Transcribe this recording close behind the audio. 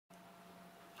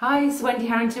Hi, it's Wendy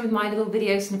Harrington with my little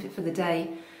video snippet for the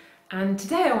day, and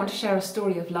today I want to share a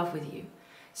story of love with you.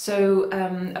 So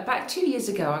about 2 years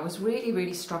ago I was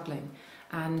really struggling,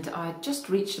 and I just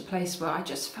reached a place where I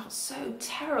just felt so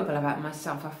terrible about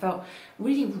myself. I felt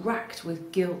really racked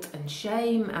with guilt and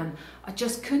shame, and I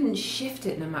just couldn't shift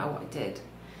it no matter what I did.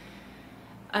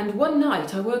 And one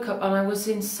night I woke up and I was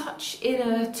in such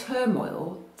inner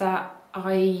turmoil that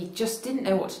I just didn't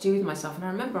know what to do with myself. And I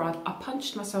remember I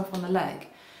punched myself on the leg.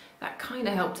 That kind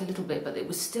of helped a little bit, but it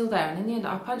was still there. And in the end,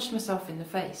 I punched myself in the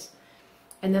face.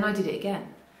 And then I did it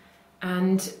again.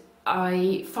 And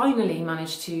I finally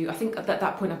managed to, I think at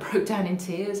that point I broke down in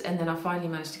tears, and then I finally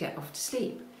managed to get off to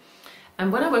sleep.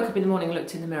 And when I woke up in the morning and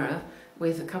looked in the mirror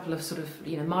with a couple of sort of,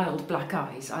 mild black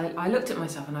eyes, I looked at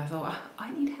myself and I thought,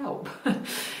 I need help.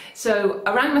 So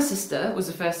I rang my sister, was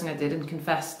the first thing I did, and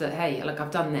confessed that, hey, look, I've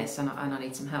done this and I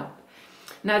need some help.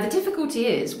 Now, the difficulty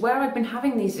is, where I'd been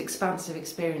having these expansive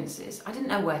experiences, I didn't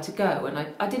know where to go,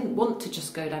 and I didn't want to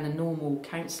just go down a normal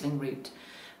counselling route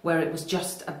where it was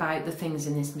just about the things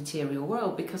in this material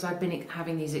world, because I'd been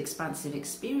having these expansive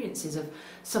experiences of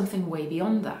something way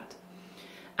beyond that.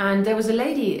 And there was a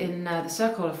lady in the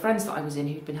circle of friends that I was in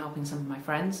who'd been helping some of my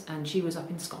friends, and she was up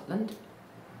in Scotland.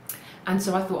 And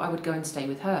so I thought I would go and stay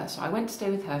with her. So I went to stay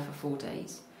with her for 4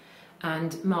 days.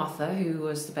 And Martha, who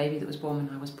was the baby that was born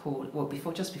when I was poorly, well,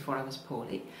 just before I was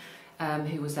poorly,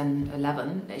 who was then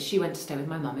 11, she went to stay with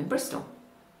my mum in Bristol.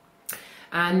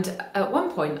 And at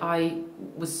one point I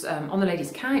was on the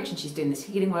lady's couch and she's doing this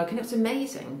healing work, and it was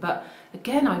amazing. But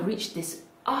again, I reached this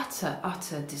utter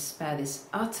despair, this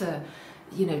utter,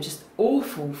 just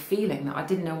awful feeling that I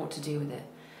didn't know what to do with it.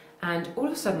 And all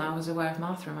of a sudden I was aware of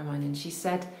Martha in my mind, and she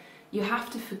said, "You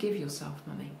have to forgive yourself,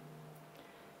 Mummy."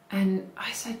 And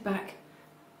I said back,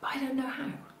 "I don't know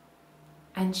how."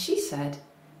 And she said,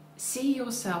 "See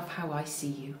yourself how I see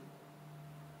you.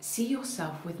 See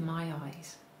yourself with my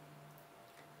eyes."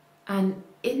 And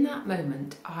in that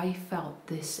moment, I felt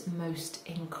this most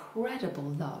incredible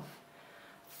love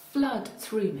flood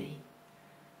through me.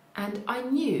 And I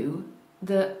knew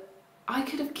that I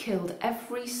could have killed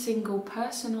every single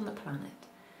person on the planet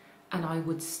and I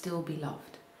would still be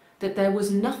loved. That there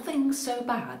was nothing so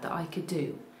bad that I could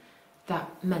do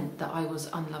that meant that I was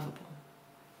unlovable.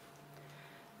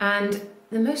 And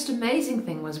the most amazing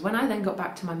thing was, when I then got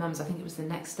back to my mum's, I think it was the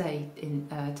next day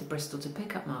to Bristol to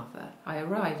pick up Martha, I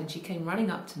arrived and she came running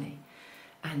up to me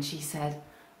and she said,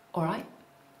 "All right?"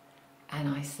 And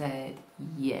I said,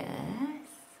 "Yes."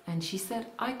 And she said,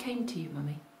 "I came to you,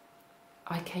 Mummy.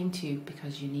 I came to you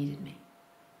because you needed me."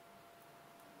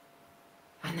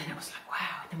 And then it was like,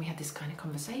 wow. And then we had this kind of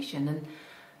conversation.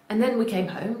 And then we came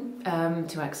home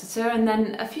to Exeter. And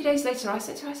then a few days later, I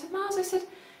said to her, "Mars," I said,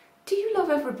 "Do you love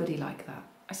everybody like that?"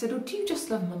 I said, "Or do you just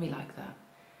love Mummy like that?"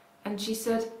 And she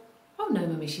said, "Oh no,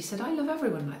 Mummy," she said, "I love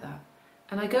everyone like that."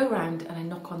 And I go round and I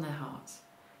knock on their hearts.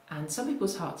 And some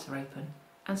people's hearts are open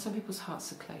and some people's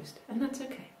hearts are closed. And that's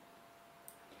okay.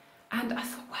 And I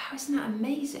thought, wow, isn't that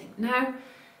amazing? Now,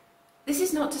 this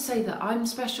is not to say that I'm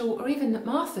special or even that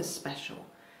Martha's special.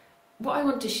 What I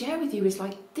want to share with you is,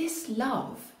 this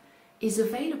love is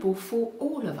available for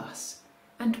all of us.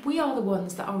 And we are the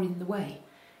ones that are in the way.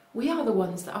 We are the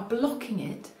ones that are blocking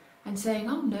it and saying,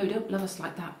 "Oh no, don't love us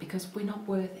like that because we're not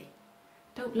worthy.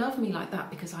 Don't love me like that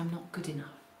because I'm not good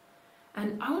enough."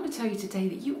 And I want to tell you today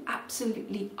that you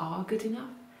absolutely are good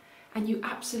enough and you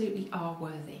absolutely are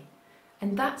worthy.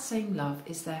 And that same love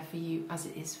is there for you as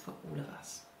it is for all of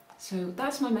us. So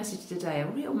that's my message today, a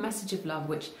real message of love,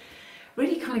 which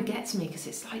really kind of gets me, because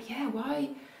it's like, yeah,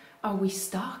 why are we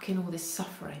stuck in all this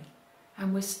suffering?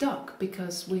 And we're stuck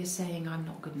because we're saying, "I'm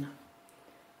not good enough."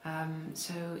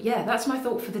 So yeah, that's my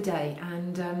thought for the day,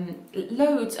 and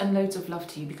loads and loads of love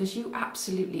to you, because you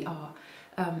absolutely are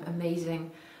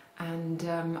amazing. And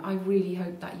I really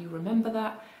hope that you remember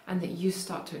that and that you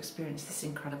start to experience this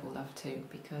incredible love too,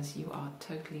 because you are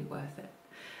totally worth it.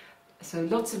 So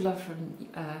lots of love from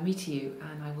me to you,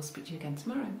 and I will speak to you again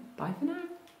tomorrow. Bye for now.